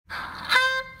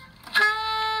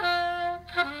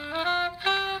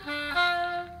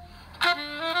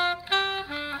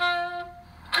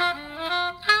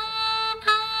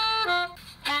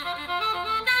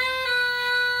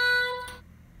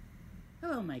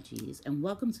G's, and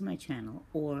welcome to my channel,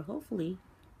 or hopefully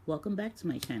welcome back to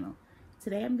my channel.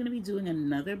 Today I'm going to be doing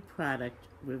another product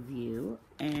review,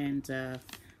 and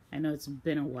I know it's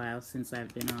been a while since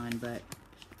I've been on, but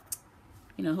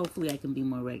you know, hopefully I can be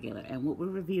more regular. And what we're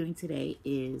reviewing today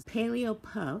is Paleo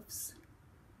Puffs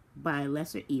by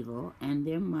Lesser Evil, and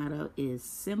their motto is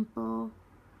Simple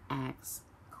Acts,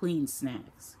 Clean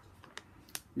Snacks.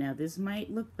 Now this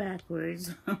might look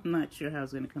backwards. I'm not sure how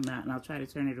it's going to come out, and I'll try to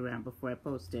turn it around before I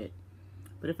post it.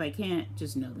 But if I can't,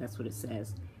 just know that's what it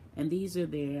says. And these are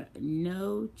their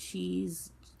no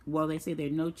cheese, well, they say they're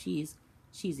no cheese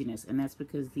cheesiness, and that's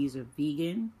because these are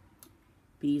vegan,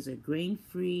 these are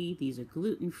grain-free, these are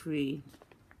gluten-free,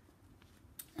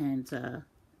 and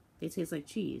they taste like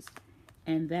cheese.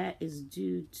 And that is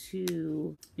due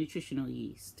to nutritional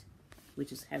yeast,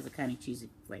 which has a kind of cheesy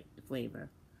flavor.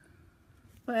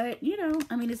 But, you know,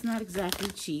 I mean, it's not exactly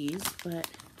cheese, but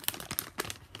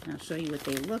I'll show you what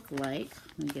they look like.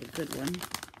 Let me get a good one.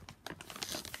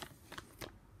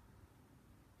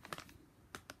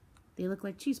 They look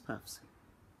like cheese puffs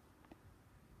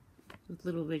with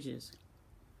little ridges.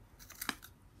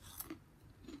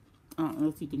 I don't know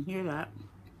if you can hear that,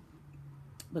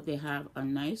 but they have a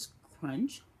nice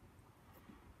crunch.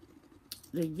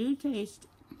 They do taste,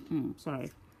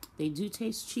 they do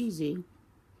taste cheesy.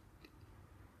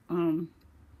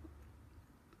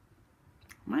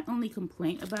 My only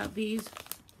complaint about these,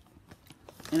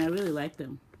 and I really like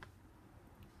them,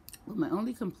 but my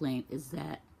only complaint is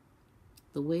that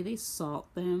the way they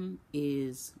salt them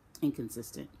is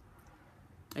inconsistent.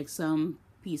 Like some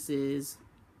pieces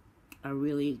are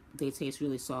they taste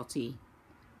really salty,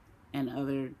 and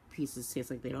other pieces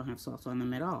taste like they don't have salt on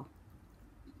them at all.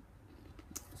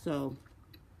 So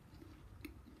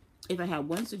if I had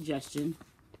one suggestion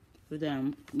for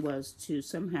them, was to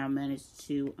somehow manage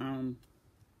to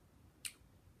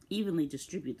evenly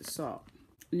distribute the salt.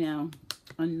 Now,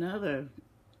 another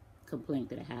complaint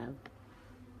that I have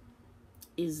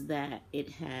is that it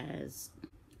has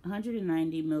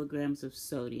 190 milligrams of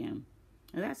sodium.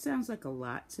 Now that sounds like a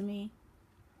lot to me,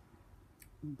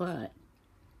 but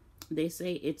they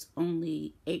say it's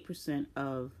only 8%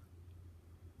 of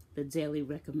the daily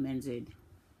recommended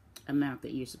amount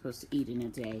that you're supposed to eat in a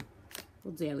day.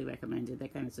 Well, daily recommended,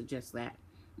 that kind of suggests that.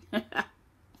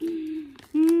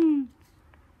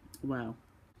 Wow.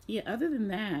 Yeah, other than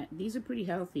that, these are pretty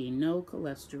healthy. No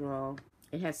cholesterol.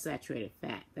 It has saturated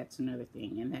fat. That's another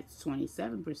thing. And that's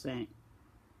 27%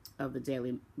 of the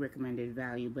daily recommended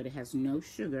value, but it has no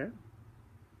sugar.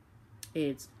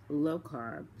 It's low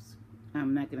carbs.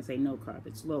 I'm not going to say no carb.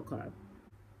 It's low carb.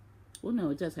 Well, no,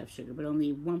 it does have sugar, but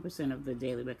only 1% of the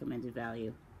daily recommended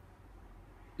value.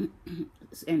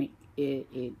 And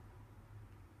it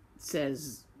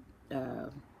says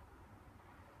that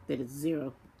it's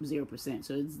 0%.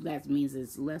 So that means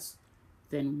it's less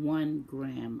than 1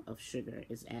 gram of sugar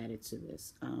is added to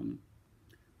this.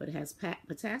 But it has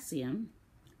potassium,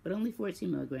 but only 14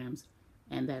 milligrams,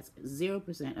 and that's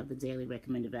 0% of the daily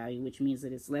recommended value, which means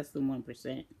that it's less than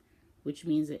 1%, which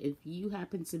means that if you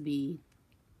happen to be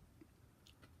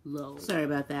low, sorry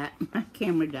about that, my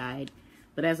camera died.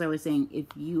 But as I was saying, if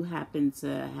you happen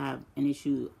to have an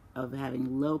issue of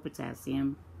having low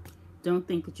potassium, don't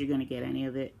think that you're going to get any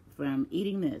of it from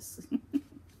eating this.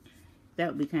 That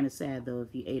would be kind of sad, though,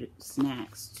 if you ate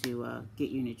snacks to get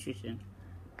your nutrition.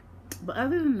 But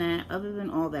other than that, other than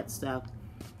all that stuff,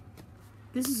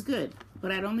 this is good.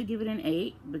 But I'd only give it an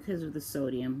 8 because of the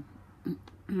sodium.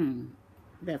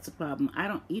 That's a problem. I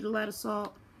don't eat a lot of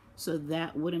salt, so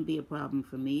that wouldn't be a problem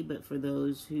for me. But for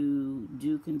those who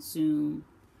do consume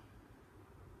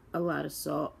a lot of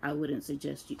salt, I wouldn't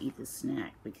suggest you eat this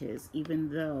snack, because even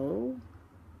though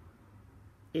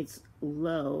it's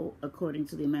low according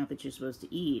to the amount that you're supposed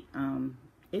to eat,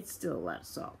 it's still a lot of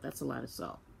salt. That's a lot of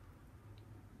salt.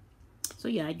 So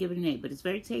yeah, I'd give it an 8, but it's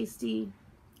very tasty.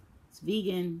 It's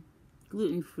vegan,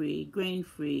 gluten-free,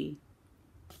 grain-free,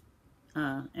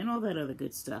 and all that other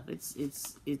good stuff.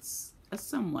 It's a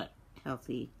somewhat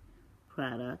healthy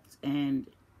product, and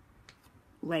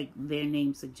like their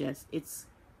name suggests,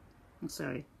 I'm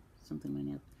sorry, something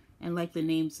went out. And like the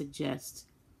name suggests,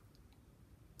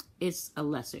 it's a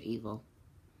lesser evil.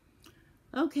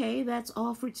 Okay, that's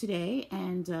all for today,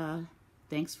 and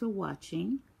thanks for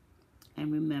watching.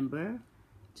 And remember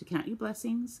to count your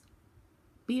blessings,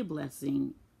 be a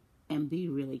blessing, and be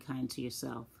really kind to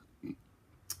yourself.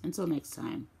 Until next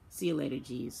time, see you later,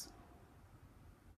 G's.